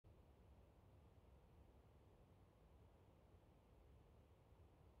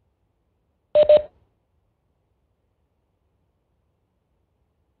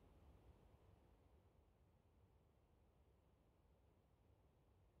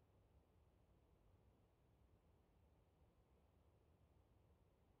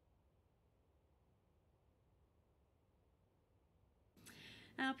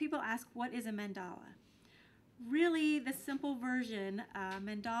Now, people ask, what is a mandala? Really, the simple version,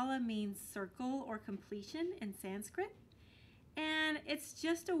 mandala means circle or completion in Sanskrit. And it's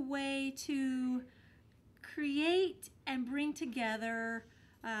just a way to create and bring together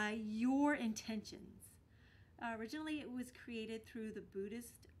your intentions. Originally, it was created through the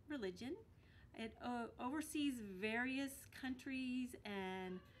Buddhist religion. It oversees various countries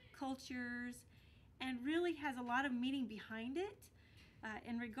and cultures and really has a lot of meaning behind it.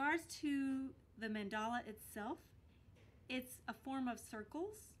 In regards to the mandala itself, it's a form of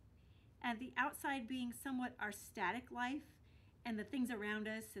circles, and the outside being somewhat our static life and the things around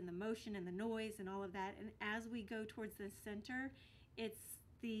us and the motion and the noise and all of that. And as we go towards the center, it's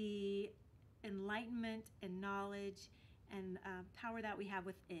the enlightenment and knowledge and power that we have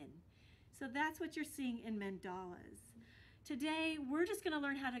within. So that's what you're seeing in mandalas. Today, we're just going to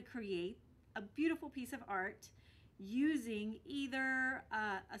learn how to create a beautiful piece of art using either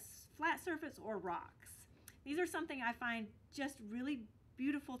a flat surface or rocks. These are something I find just really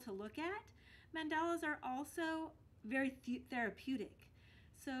beautiful to look at. Mandalas are also very therapeutic.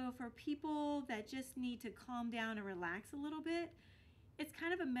 So for people that just need to calm down and relax a little bit, it's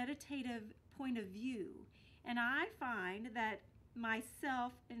kind of a meditative point of view. And I find that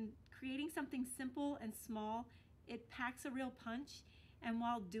myself, in creating something simple and small, it packs a real punch. And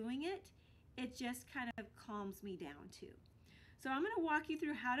while doing it, it just kind of calms me down too. So I'm going to walk you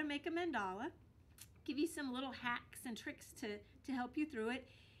through how to make a mandala, give you some little hacks and tricks to help you through it.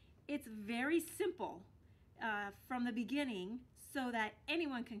 It's very simple from the beginning so that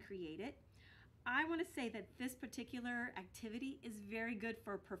anyone can create it. I want to say that this particular activity is very good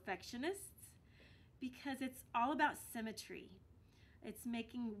for perfectionists because it's all about symmetry. It's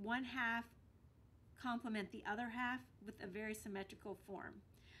making one half complement the other half with a very symmetrical form.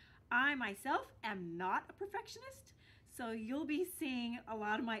 I myself am not a perfectionist, so you'll be seeing a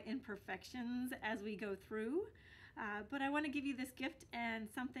lot of my imperfections as we go through. But I want to give you this gift and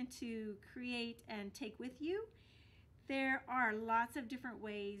something to create and take with you. There are lots of different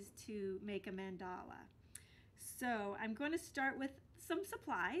ways to make a mandala. So I'm going to start with some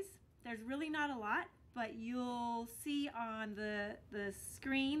supplies. There's really not a lot, but you'll see on the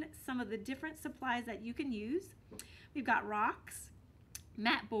screen some of the different supplies that you can use. We've got rocks,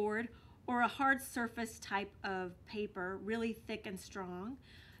 mat board, or a hard surface type of paper, really thick and strong.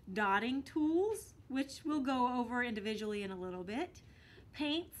 Dotting tools, which we'll go over individually in a little bit.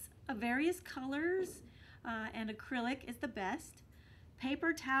 Paints of various colors, and acrylic is the best.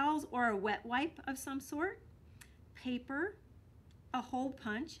 Paper towels or a wet wipe of some sort. Paper, a hole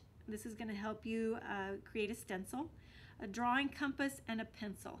punch. This is going to help you create a stencil. A drawing compass and a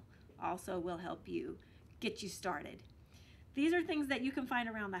pencil also will help you get you started. These are things that you can find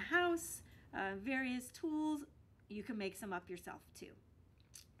around the house, various tools. You can make some up yourself too.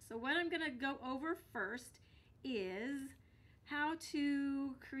 So what I'm going to go over first is how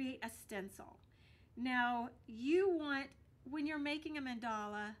to create a stencil. Now, when you're making a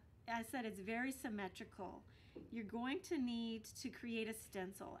mandala, as I said, it's very symmetrical. You're going to need to create a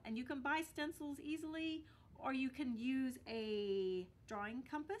stencil, and you can buy stencils easily, or you can use a drawing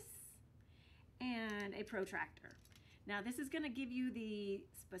compass and a protractor. Now, this is going to give you the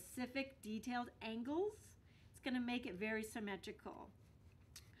specific detailed angles. It's going to make it very symmetrical.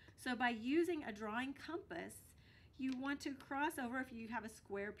 So by using a drawing compass, you want to cross over, if you have a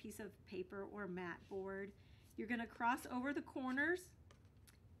square piece of paper or mat board, you're going to cross over the corners,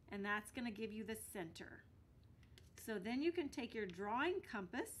 and that's going to give you the center. So then you can take your drawing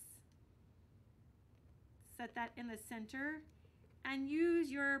compass, set that in the center, and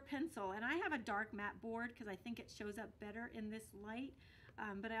use your pencil. And I have a dark matte board because I think it shows up better in this light,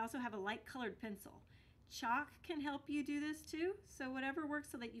 but I also have a light colored pencil. Chalk can help you do this too, so whatever works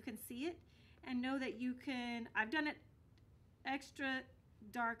so that you can see it and know that you can. I've done it extra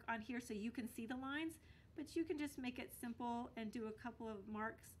dark on here so you can see the lines, but you can just make it simple and do a couple of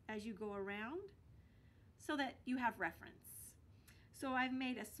marks as you go around so that you have reference. So I've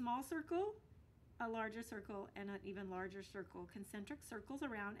made a small circle, a larger circle, and an even larger circle, concentric circles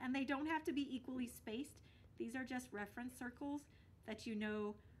around, and they don't have to be equally spaced. These are just reference circles that you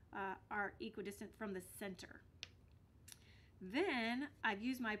know are equidistant from the center. Then I've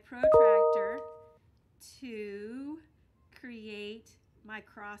used my protractor to create my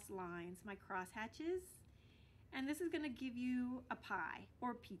cross lines, my cross hatches, and this is going to give you a pie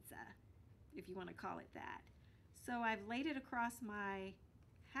or pizza. if you want to call it that. So I've laid it across my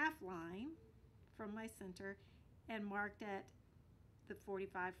half line from my center and marked at the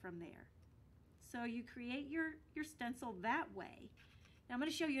 45 from there. So you create your stencil that way. Now I'm going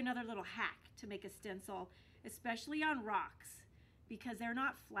to show you another little hack to make a stencil, especially on rocks, because they're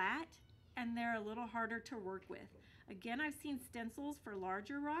not flat and they're a little harder to work with. Again, I've seen stencils for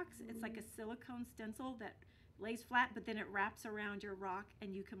larger rocks. It's like a silicone stencil that lays flat, but then it wraps around your rock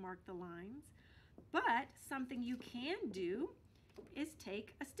and you can mark the lines. But something you can do is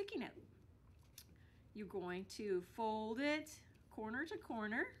take a sticky note. You're going to fold it corner to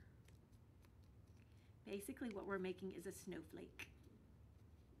corner. Basically what we're making is a snowflake.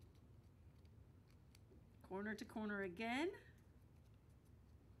 Corner to corner again.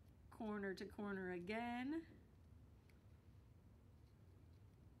 Corner to corner again.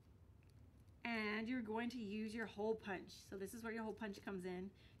 And you're going to use your hole punch. So this is where your hole punch comes in.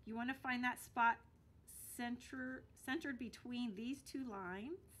 You want to find that spot centered between these two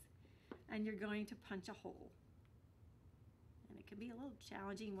lines, and you're going to punch a hole. And it can be a little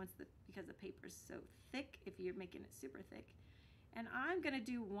challenging because the paper is so thick if you're making it super thick. And I'm going to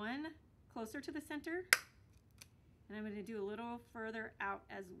do one closer to the center, and I'm going to do a little further out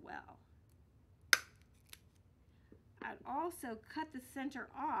as well. I'd also cut the center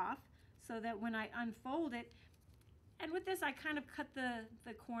off so that when I unfold it, and with this I kind of cut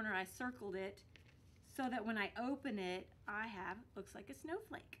the corner, I circled it, so that when I open it, looks like a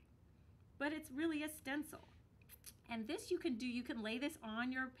snowflake. But it's really a stencil. And this you can lay this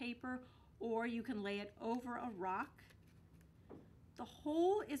on your paper, or you can lay it over a rock. The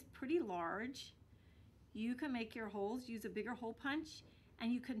hole is pretty large. You can make your holes, use a bigger hole punch,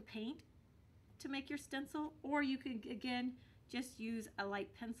 and you can paint to make your stencil, or you can, again, just use a light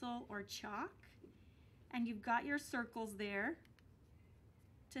pencil or chalk. And you've got your circles there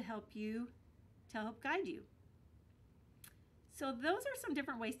to help guide you. So those are some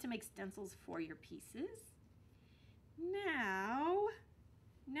different ways to make stencils for your pieces. Now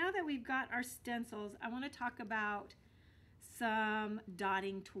that we've got our stencils, I want to talk about some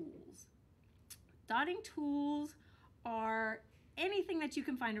dotting tools. Dotting tools are anything that you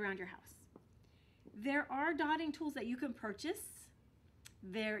can find around your house. There are dotting tools that you can purchase.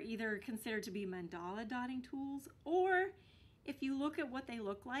 They're either considered to be mandala dotting tools, or if you look at what they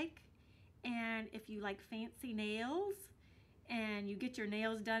look like, and if you like fancy nails and you get your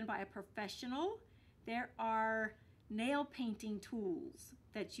nails done by a professional, there are nail painting tools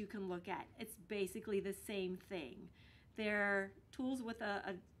that you can look at. It's basically the same thing. They're tools with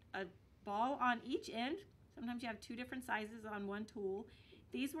a ball on each end. Sometimes you have two different sizes on one tool.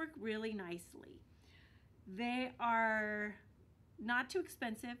 These work really nicely. They are not too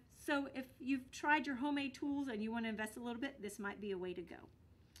expensive, so if you've tried your homemade tools and you want to invest a little bit, this might be a way to go.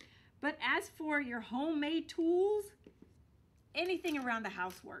 But as for your homemade tools, anything around the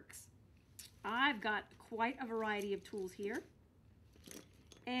house works. I've got quite a variety of tools here.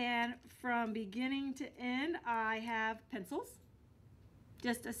 And from beginning to end, I have pencils.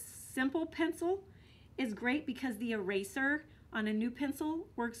 Just a simple pencil is great because the eraser on a new pencil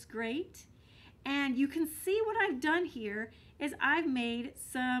works great. And you can see what I've done here is I've made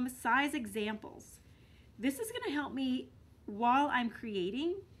some size examples. This is going to help me while I'm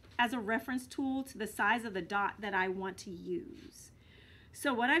creating as a reference tool to the size of the dot that I want to use.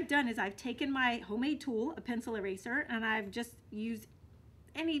 So what I've done is I've taken my homemade tool, a pencil eraser, and I've just used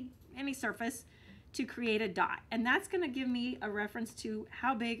any surface to create a dot. And that's going to give me a reference to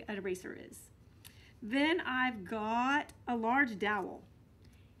how big an eraser is. Then I've got a large dowel.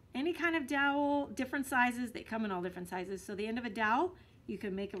 Any kind of dowel, different sizes, they come in all different sizes. So the end of a dowel, you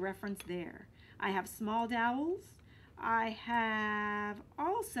can make a reference there. I have small dowels. I have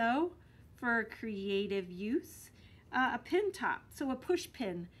also, for creative use, a pin top. So a push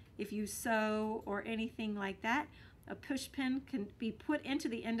pin, if you sew or anything like that, a push pin can be put into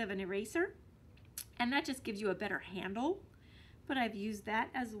the end of an eraser, and that just gives you a better handle. But I've used that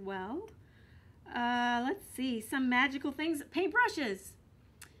as well. Let's see, some magical things. Paintbrushes.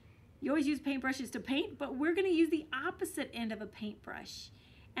 You always use paintbrushes to paint, but we're going to use the opposite end of a paintbrush.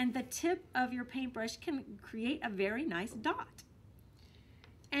 And the tip of your paintbrush can create a very nice dot.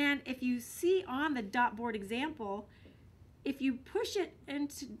 And if you see on the dot board example, if you push it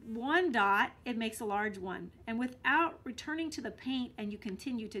into one dot, it makes a large one. And without returning to the paint and you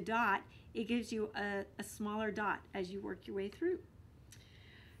continue to dot, it gives you a smaller dot as you work your way through.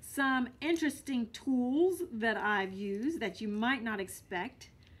 Some interesting tools that I've used that you might not expect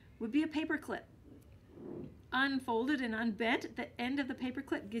would be a paper clip. Unfolded and unbent, the end of the paper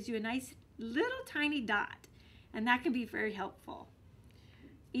clip gives you a nice little tiny dot, and that can be very helpful.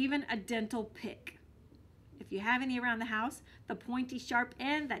 even a dental pick. If you have any around the house, the pointy sharp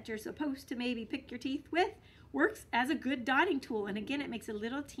end that you're supposed to maybe pick your teeth with works as a good dotting tool. And again, it makes a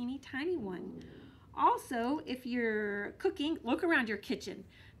little teeny tiny one. Also, if you're cooking, look around your kitchen.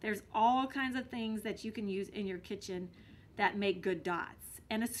 There's all kinds of things that you can use in your kitchen that make good dots.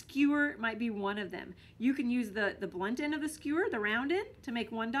 And a skewer might be one of them. You can use the blunt end of the skewer, the round end, to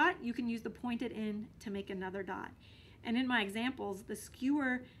make one dot. You can use the pointed end to make another dot. And in my examples, the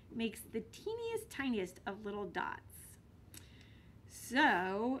skewer makes the teeniest, tiniest of little dots.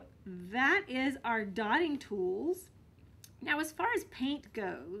 So that is our dotting tools. Now, as far as paint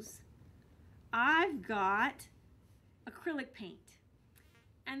goes, I've got acrylic paint.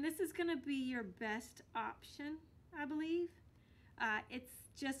 And this is going to be your best option, I believe. It's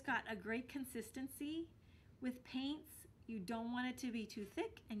just got a great consistency. With paints, you don't want it to be too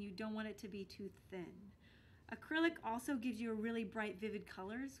thick and you don't want it to be too thin. Acrylic also gives you a really bright, vivid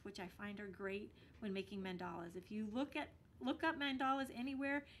colors, which I find are great when making mandalas. If you look up mandalas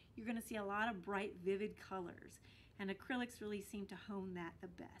anywhere, you're going to see a lot of bright, vivid colors. And acrylics really seem to hone that the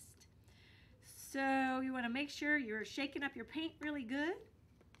best. So you want to make sure you're shaking up your paint really good.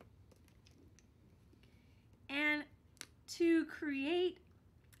 And to create,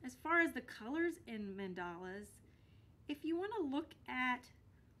 as far as the colors in mandalas, if you want to look at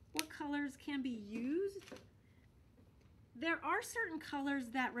what colors can be used, there are certain colors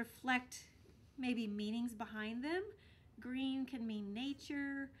that reflect maybe meanings behind them. Green can mean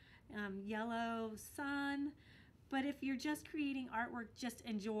nature, yellow, sun. But if you're just creating artwork, just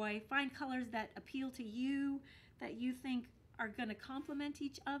enjoy. Find colors that appeal to you, that you think are going to complement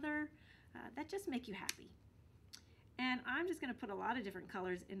each other, that just make you happy. And I'm just going to put a lot of different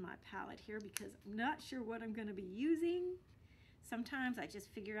colors in my palette here because I'm not sure what I'm going to be using. Sometimes I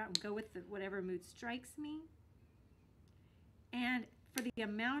just figure out and go with whatever mood strikes me. And for the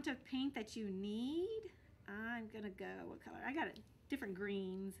amount of paint that you need, I'm going to go, what color? I got different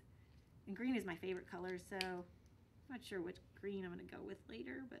greens. And green is my favorite color, so I'm not sure which green I'm going to go with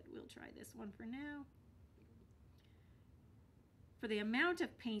later, but we'll try this one for now. For the amount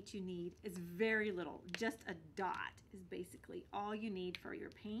of paint you need is very little. Just a dot is basically all you need for your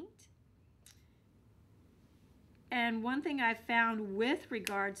paint. And one thing I've found with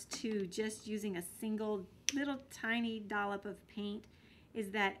regards to just using a single little tiny dollop of paint is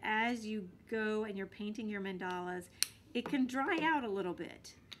that as you go and you're painting your mandalas, it can dry out a little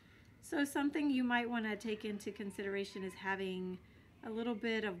bit. So something you might want to take into consideration is having a little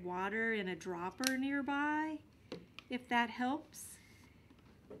bit of water in a dropper nearby, if that helps.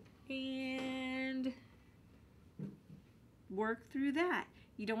 And work through that.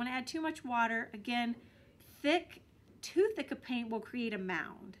 You don't want to add too much water. Again, too thick a paint will create a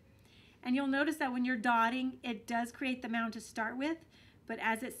mound. And you'll notice that when you're dotting, it does create the mound to start with, but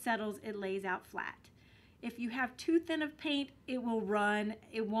as it settles, it lays out flat. If you have too thin of paint, it will run.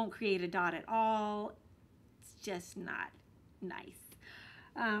 It won't create a dot at all. It's just not nice.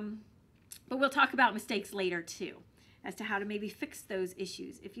 But we'll talk about mistakes later too, as to how to maybe fix those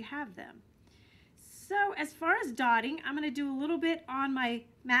issues if you have them. So as far as dotting, I'm going to do a little bit on my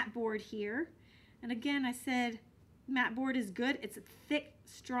mat board here. And again, I said mat board is good. It's a thick,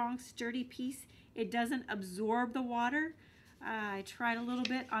 strong, sturdy piece. It doesn't absorb the water. I tried a little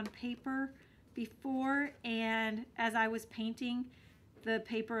bit on paper before, and as I was painting, the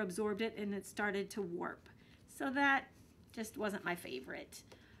paper absorbed it and it started to warp. So that just wasn't my favorite.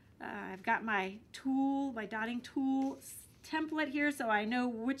 I've got my tool, my dotting tool template here, so I know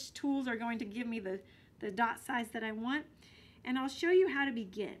which tools are going to give me the dot size that I want. And I'll show you how to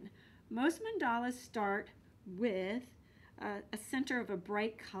begin. Most mandalas start with a center of a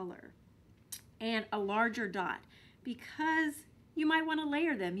bright color and a larger dot, because you might want to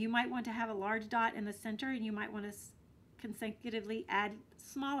layer them. You might want to have a large dot in the center, and you might want to consecutively add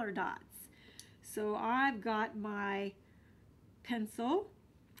smaller dots. So I've got my pencil,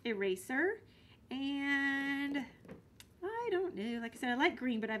 eraser, and I don't know, like I said, I like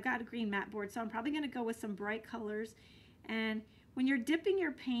green, but I've got a green mat board, so I'm probably going to go with some bright colors. And when you're dipping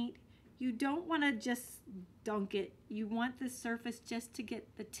your paint, you don't want to just dunk it. You want the surface just to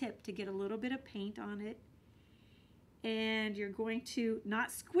get the tip, to get a little bit of paint on it. And you're going to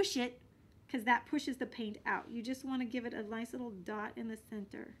not squish it, because that pushes the paint out. You just want to give it a nice little dot in the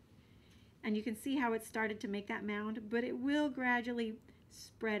center. And you can see how it started to make that mound, but it will gradually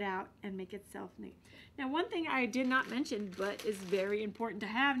spread out and make itself neat. Now, one thing I did not mention, but is very important to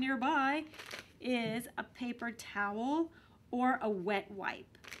have nearby, is a paper towel or a wet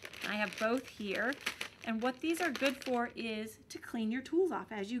wipe. I have both here, and what these are good for is to clean your tools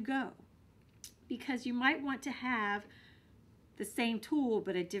off as you go, because you might want to have the same tool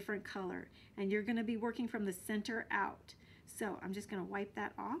but a different color. And you're going to be working from the center out. So I'm just going to wipe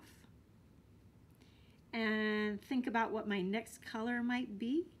that off and think about what my next color might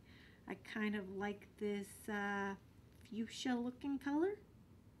be. I kind of like this fuchsia looking color.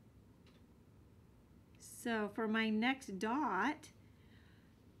 So for my next dot,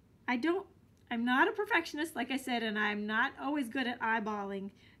 I'm not a perfectionist, like I said, and I'm not always good at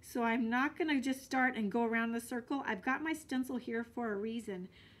eyeballing. So I'm not going to just start and go around the circle. I've got my stencil here for a reason.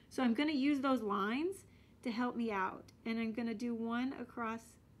 So I'm going to use those lines to help me out. And I'm going to do one across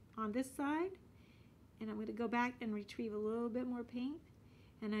on this side. And I'm going to go back and retrieve a little bit more paint.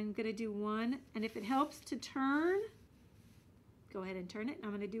 And I'm going to do one. And if it helps to turn, go ahead and turn it. And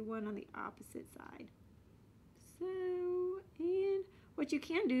I'm going to do one on the opposite side. So, and what you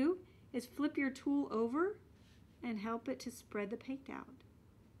can do is flip your tool over and help it to spread the paint out.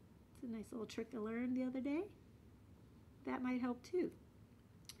 It's a nice little trick I learned the other day. That might help too.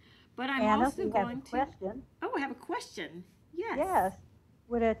 But I'm Anna, also we going have a question. Oh, I have a question. Yes. Yes.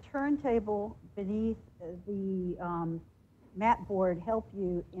 Would a turntable beneath the mat board help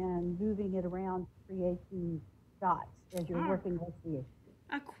you in moving it around to create the dots as you're working with the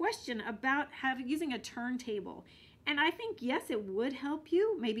a question about using a turntable. And I think, yes, it would help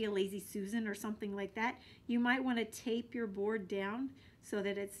you, maybe a Lazy Susan or something like that. You might want to tape your board down so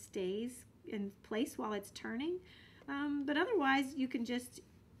that it stays in place while it's turning. But otherwise, you can just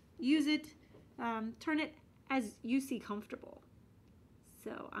use it, turn it as you see comfortable.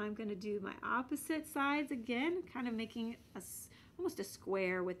 So I'm going to do my opposite sides again, kind of making almost a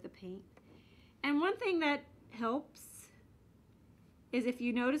square with the paint. And one thing that helps is if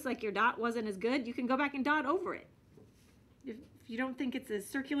you notice like your dot wasn't as good, you can go back and dot over it. If you don't think it's as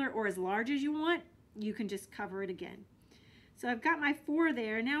circular or as large as you want, you can just cover it again. So I've got my 4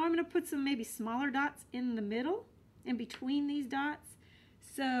 there. Now I'm going to put some maybe smaller dots in the middle, in between these dots.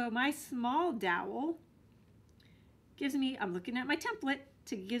 So my small dowel gives me, I'm looking at my template,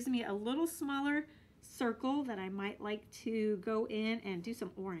 gives me a little smaller circle that I might like to go in and do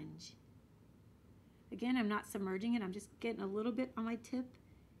some orange. Again, I'm not submerging it, I'm just getting a little bit on my tip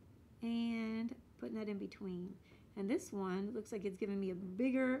and putting that in between. And this one looks like it's giving me a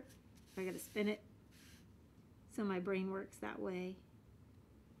bigger, I gotta spin it so my brain works that way.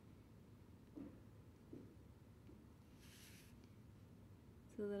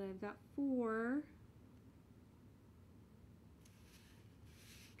 So that I've got 4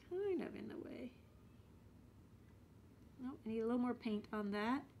 kind of in the way. Nope, I need a little more paint on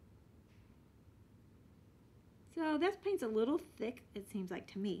that. So that paint's a little thick, it seems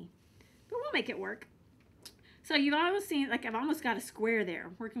like to me, but we'll make it work. So you've almost seen, like I've almost got a square there,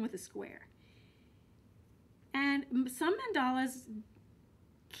 I'm working with a square. And some mandalas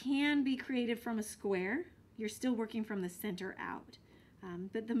can be created from a square. You're still working from the center out,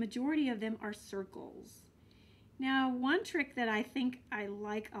 but the majority of them are circles. Now, one trick that I think I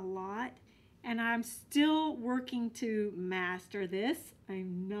like a lot, and I'm still working to master this,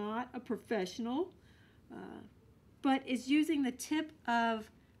 I'm not a professional, but is using the tip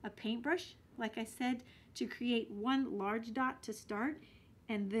of a paintbrush, like I said, to create one large dot to start,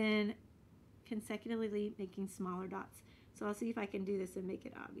 and then consecutively making smaller dots. So I'll see if I can do this and make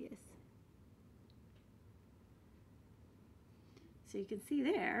it obvious. So you can see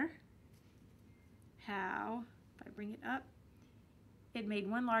there how, if I bring it up, it made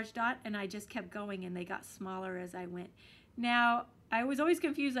one large dot and I just kept going and they got smaller as I went. Now, I was always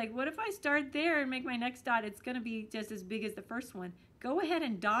confused, like what if I start there and make my next dot, it's gonna be just as big as the first one. Go ahead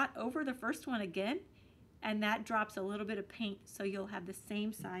and dot over the first one again, and that drops a little bit of paint so you'll have the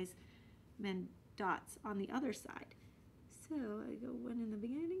same size dots on the other side. So I go one in the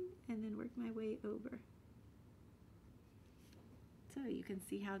beginning and then work my way over. So you can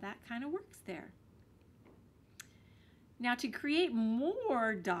see how that kind of works there. Now to create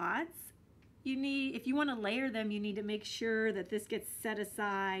more dots, you need, if you want to layer them, you need to make sure that this gets set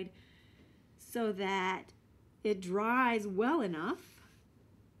aside so that it dries well enough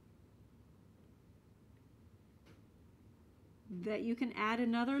that you can add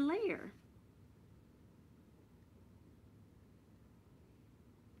another layer.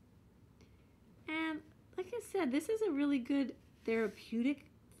 And like I said, this is a really good therapeutic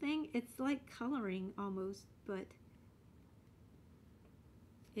thing. It's like coloring almost, but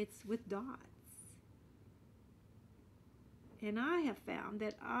it's with dots. And I have found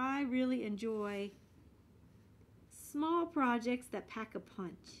that I really enjoy small projects that pack a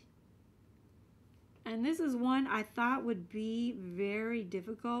punch. And this is one I thought would be very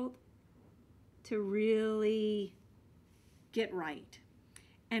difficult to really get right.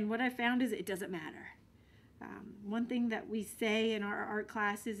 And what I found is it doesn't matter. One thing that we say in our art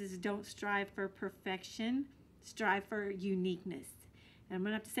classes is don't strive for perfection, strive for uniqueness. And I'm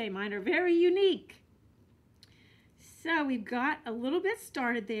going to have to say mine are very unique. So we've got a little bit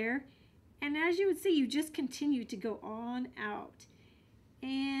started there. And as you would see, you just continue to go on out.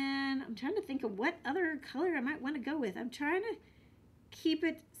 And I'm trying to think of what other color I might want to go with. I'm trying to keep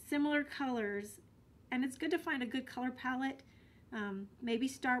it similar colors. And it's good to find a good color palette. Maybe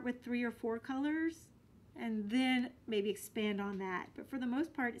start with 3 or 4 colors and then maybe expand on that. But for the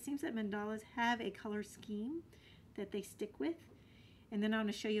most part, it seems that mandalas have a color scheme that they stick with. And then I'm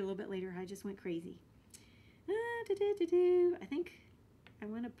going to show you a little bit later how I just went crazy. I think I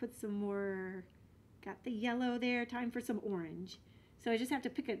want to put some more, got the yellow there, time for some orange. So I just have to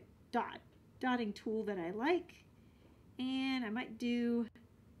pick a dotting tool that I like. And I might do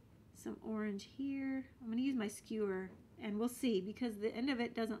some orange here. I'm going to use my skewer and we'll see because the end of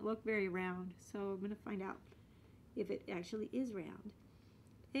it doesn't look very round. So I'm going to find out if it actually is round.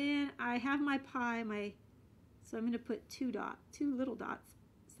 And I have my pie, so I'm going to put two little dots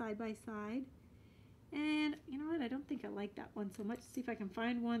side by side. And you know what? I don't think I like that one so much. See if I can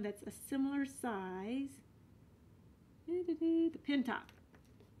find one that's a similar size. The pin top.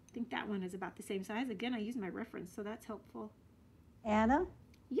 I think that one is about the same size. Again, I use my reference, so that's helpful. Anna?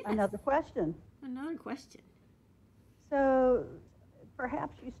 Yes. Another question. Another question. So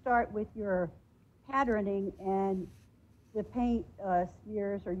perhaps you start with your patterning and the paint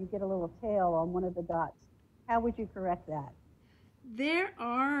smears or you get a little tail on one of the dots. How would you correct that?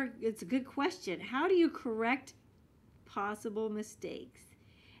 It's a good question. How do you correct possible mistakes?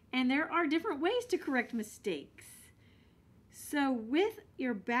 And there are different ways to correct mistakes. So with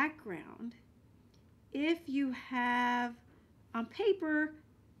your background, if you have on paper,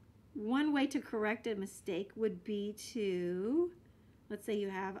 one way to correct a mistake would be to, let's say you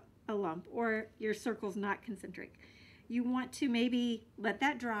have a lump or your circle's not concentric. You want to maybe let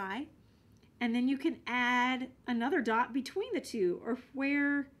that dry. And then you can add another dot between the two, or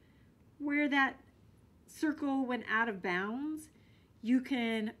where that circle went out of bounds, you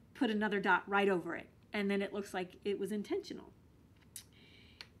can put another dot right over it. And then it looks like it was intentional.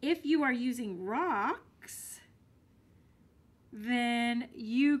 If you are using rocks, then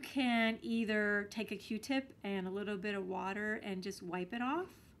you can either take a Q-tip and a little bit of water and just wipe it off.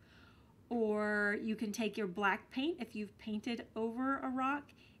 Or you can take your black paint if you've painted over a rock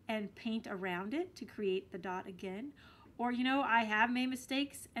and paint around it to create the dot again. Or, you know, I have made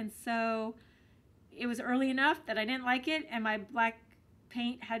mistakes, and so it was early enough that I didn't like it and my black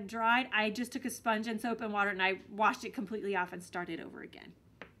paint had dried. I just took a sponge and soap and water and I washed it completely off and started over again.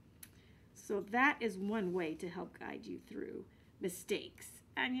 So that is one way to help guide you through mistakes.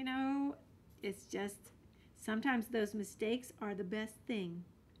 And you know, it's just sometimes those mistakes are the best thing.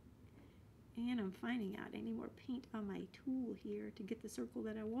 And I'm finding out I need more paint on my tool here to get the circle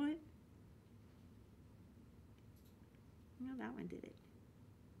that I want. Well, that one did it.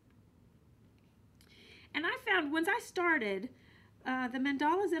 And I found once I started, the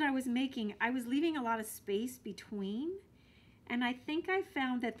mandalas that I was making, I was leaving a lot of space between. And I think I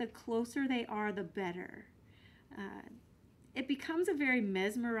found that the closer they are, the better. It becomes a very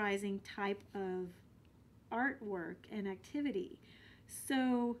mesmerizing type of artwork and activity.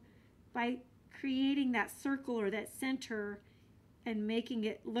 So by creating that circle or that center and making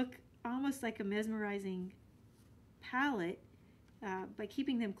it look almost like a mesmerizing palette, by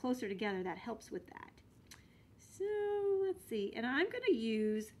keeping them closer together, that helps with that. So let's see, and I'm going to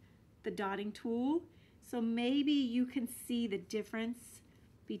use the dotting tool. So maybe you can see the difference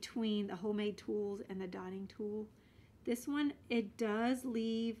between the homemade tools and the dotting tool. This one, it does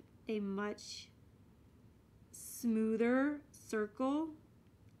leave a much smoother circle,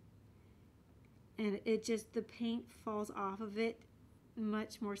 and it just, the paint falls off of it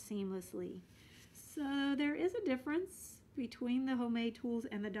much more seamlessly. So there is a difference between the homemade tools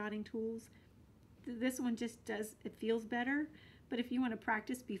and the dotting tools. This one just does, it feels better, but if you want to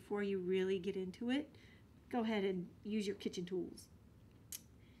practice before you really get into it, go ahead and use your kitchen tools.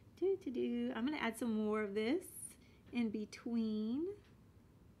 I'm going to add some more of this in between,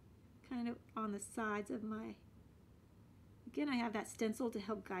 kind of on the sides of my, again, I have that stencil to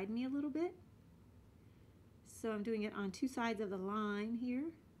help guide me a little bit. So I'm doing it on two sides of the line here.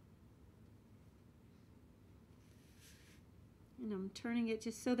 And I'm turning it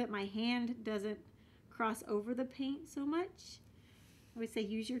just so that my hand doesn't cross over the paint so much. I would say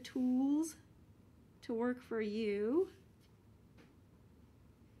use your tools to work for you.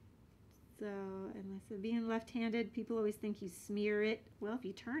 So, unless being left-handed, people always think you smear it. Well, if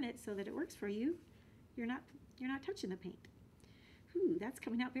you turn it so that it works for you, you're not touching the paint. Ooh, that's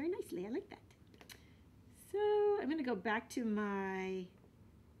coming out very nicely. I like that. So I'm going to go back to my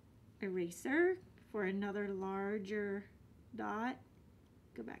eraser for another larger dot.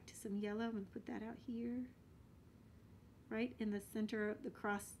 Go back to some yellow. I'm going to put that out here, right in the center of the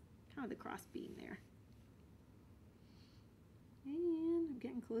cross, kind of the cross beam there. And I'm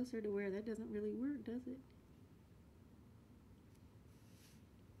getting closer to where that doesn't really work, does it?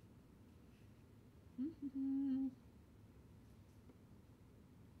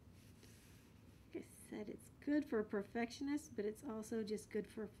 Like I said, it's good for perfectionists, but it's also just good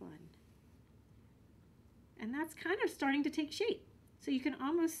for fun. And that's kind of starting to take shape. So you can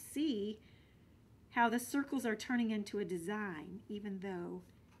almost see how the circles are turning into a design, even though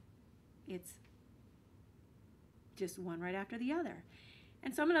it's just one right after the other.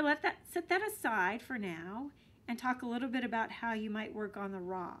 And so I'm going to set that aside for now and talk a little bit about how you might work on the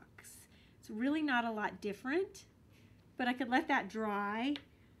rocks. It's really not a lot different, but I could let that dry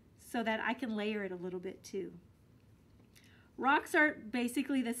so that I can layer it a little bit too. Rocks are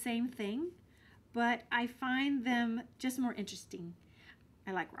basically the same thing, but I find them just more interesting.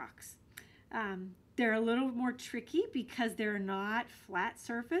 I like rocks. They're a little more tricky because they're not flat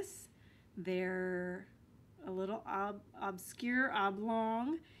surface. They're a little obscure,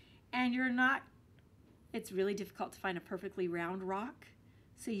 oblong, and it's really difficult to find a perfectly round rock.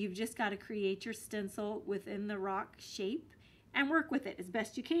 So you've just got to create your stencil within the rock shape and work with it as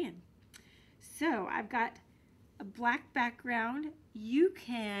best you can. So I've got a black background. You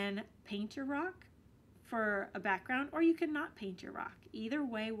can paint your rock for a background, or you can not paint your rock. Either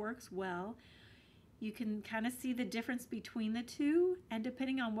way works well. You can kind of see the difference between the two, and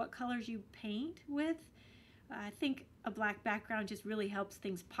depending on what colors you paint with, I think a black background just really helps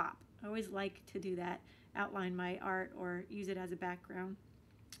things pop. I always like to do that, outline my art or use it as a background.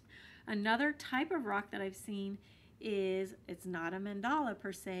 Another type of rock that I've seen is, it's not a mandala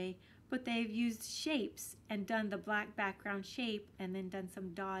per se, but they've used shapes and done the black background shape and then done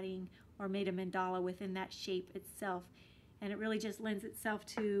some dotting or made a mandala within that shape itself. And it really just lends itself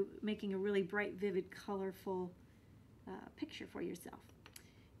to making a really bright, vivid, colorful picture for yourself.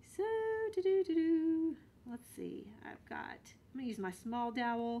 So, let's see, I'm going to use my small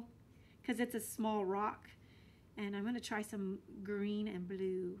dowel because it's a small rock, and I'm going to try some green and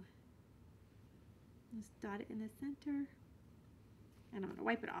blue. Just dot it in the center, and I'm going to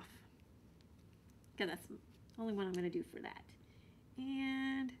wipe it off because that's the only one I'm going to do for that.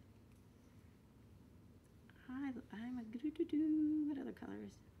 And I'm what other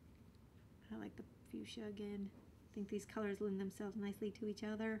colors? I like the fuchsia again. I think these colors lend themselves nicely to each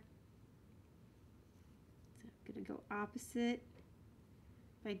other. So I'm going to go opposite.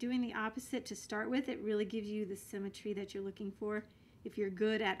 By doing the opposite to start with, it really gives you the symmetry that you're looking for. If you're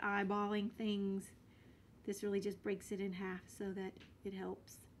good at eyeballing things, this really just breaks it in half so that it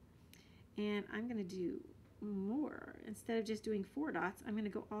helps. And I'm going to do more. Instead of just doing 4 dots, I'm going to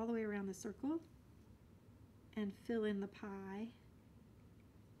go all the way around the circle and fill in the pie.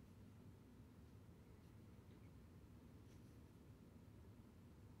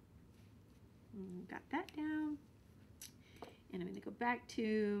 Got that down. And I'm going to go back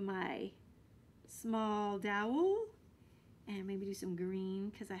to my small dowel and maybe do some green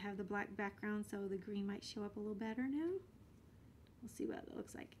because I have the black background, so the green might show up a little better now. We'll see what it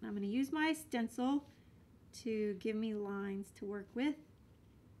looks like. And I'm going to use my stencil to give me lines to work with.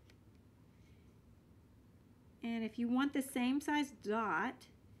 And if you want the same size dot,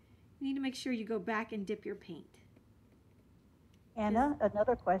 you need to make sure you go back and dip your paint. Anna,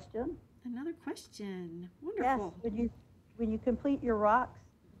 another question. Another question. Wonderful. Yes, when you complete your rocks,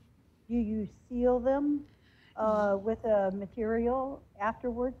 do you seal them with a material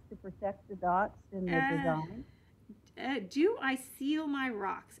afterwards to protect the dots in the design? Do I seal my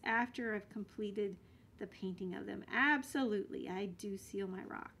rocks after I've completed the painting of them? Absolutely, I do seal my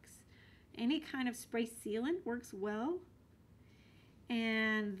rocks. Any kind of spray sealant works well,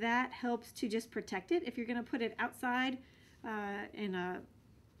 and that helps to just protect it. If you're going to put it outside in a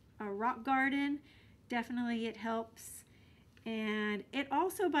rock garden, definitely it helps. And it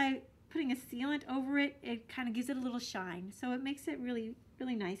also, by putting a sealant over it, it kind of gives it a little shine, so it makes it really,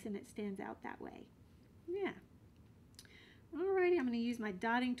 really nice, and it stands out that way. Yeah. Alrighty, I'm going to use my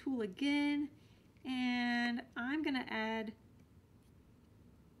dotting tool again, and I'm going to add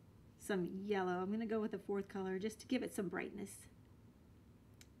some yellow. I'm going to go with the 4th color just to give it some brightness.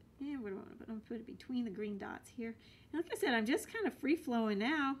 And what do I want to put? I'm going to put it between the green dots here. And like I said, I'm just kind of free flowing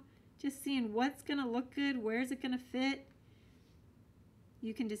now, just seeing what's going to look good, where's it going to fit.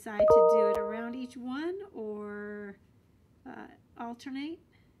 You can decide to do it around each one or alternate.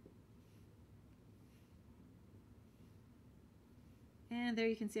 And there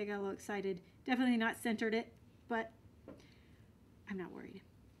you can see I got a little excited. Definitely not centered it, but I'm not worried.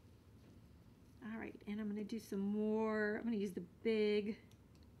 All right, and I'm going to do some more. I'm going to use the big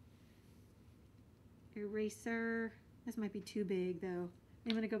eraser. This might be too big though.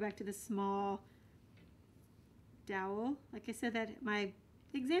 I'm going to go back to the small dowel. Like I said, that my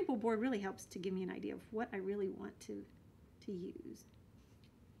example board really helps to give me an idea of what I really want to use.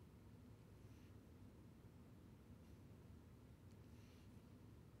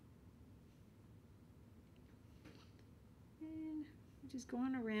 And I'm just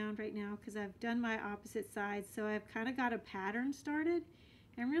going around right now because I've done my opposite sides, so I've kind of got a pattern started.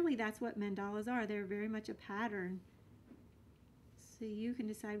 And really that's what mandalas are. They're very much a pattern. So you can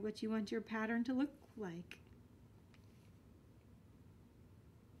decide what you want your pattern to look like.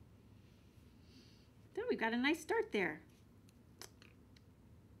 So we've got a nice start there.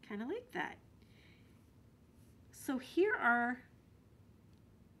 Kind of like that. So here are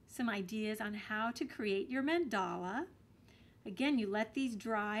some ideas on how to create your mandala. Again, you let these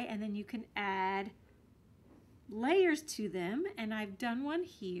dry and then you can add layers to them, and I've done one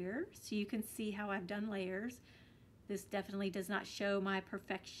here so you can see how I've done layers. This definitely does not show my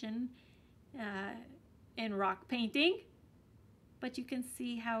perfection in rock painting, but you can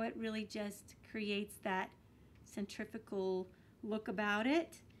see how it really just creates that centrifugal look about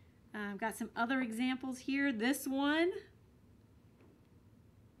it. I've got some other examples here. This one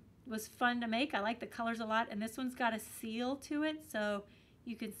was fun to make. I like the colors a lot, and this one's got a seal to it, so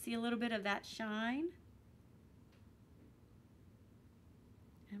you can see a little bit of that shine.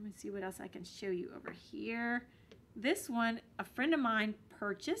 Let me see what else I can show you over here. This one, a friend of mine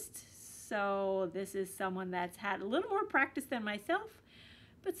purchased, so this is someone that's had a little more practice than myself,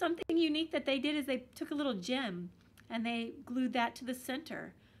 but something unique that they did is they took a little gem and they glued that to the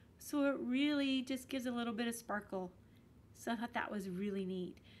center. So it really just gives a little bit of sparkle. So I thought that was really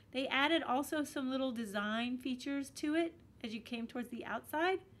neat. They added also some little design features to it as you came towards the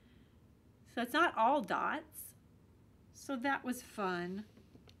outside. So it's not all dots. So that was fun.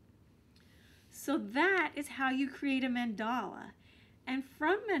 So that is how you create a mandala. And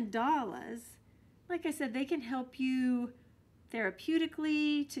from mandalas, like I said, they can help you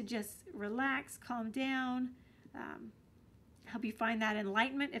therapeutically to just relax, calm down, help you find that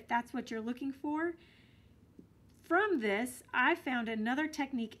enlightenment if that's what you're looking for. From this, I found another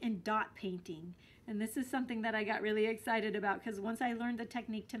technique in dot painting. And this is something that I got really excited about because once I learned the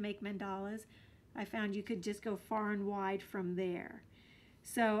technique to make mandalas, I found you could just go far and wide from there.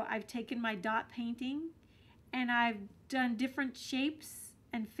 So I've taken my dot painting and I've done different shapes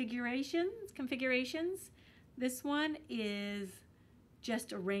and configurations. This one is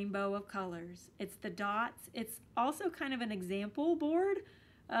just a rainbow of colors. It's the dots. It's also kind of an example board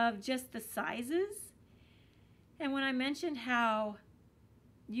of just the sizes. And when I mentioned how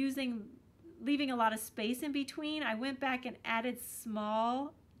leaving a lot of space in between, I went back and added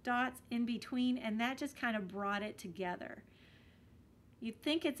small dots in between, and that just kind of brought it together. You'd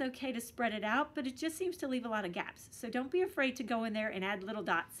think it's okay to spread it out, but it just seems to leave a lot of gaps. So don't be afraid to go in there and add little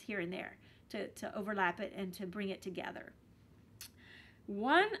dots here and there to overlap it and to bring it together.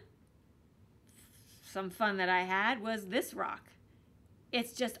 Some fun that I had was this rock.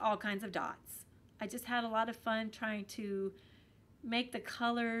 It's just all kinds of dots. I just had a lot of fun trying to make the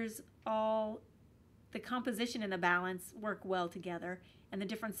colors the composition and the balance work well together, and the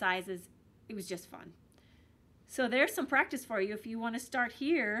different sizes. It was just fun. So there's some practice for you if you want to start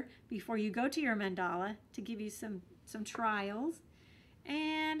here before you go to your mandala, to give you some trials.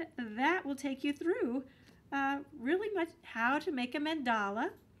 And that will take you through really much how to make a mandala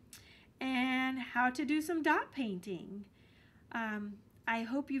and how to do some dot painting. I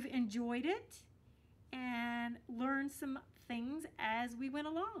hope you've enjoyed it and learned some things as we went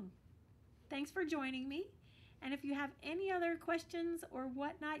along. Thanks for joining me. And if you have any other questions or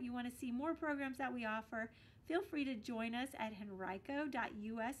whatnot, you want to see more programs that we offer, feel free to join us at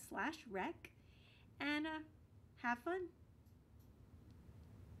henrico.us/rec and have fun.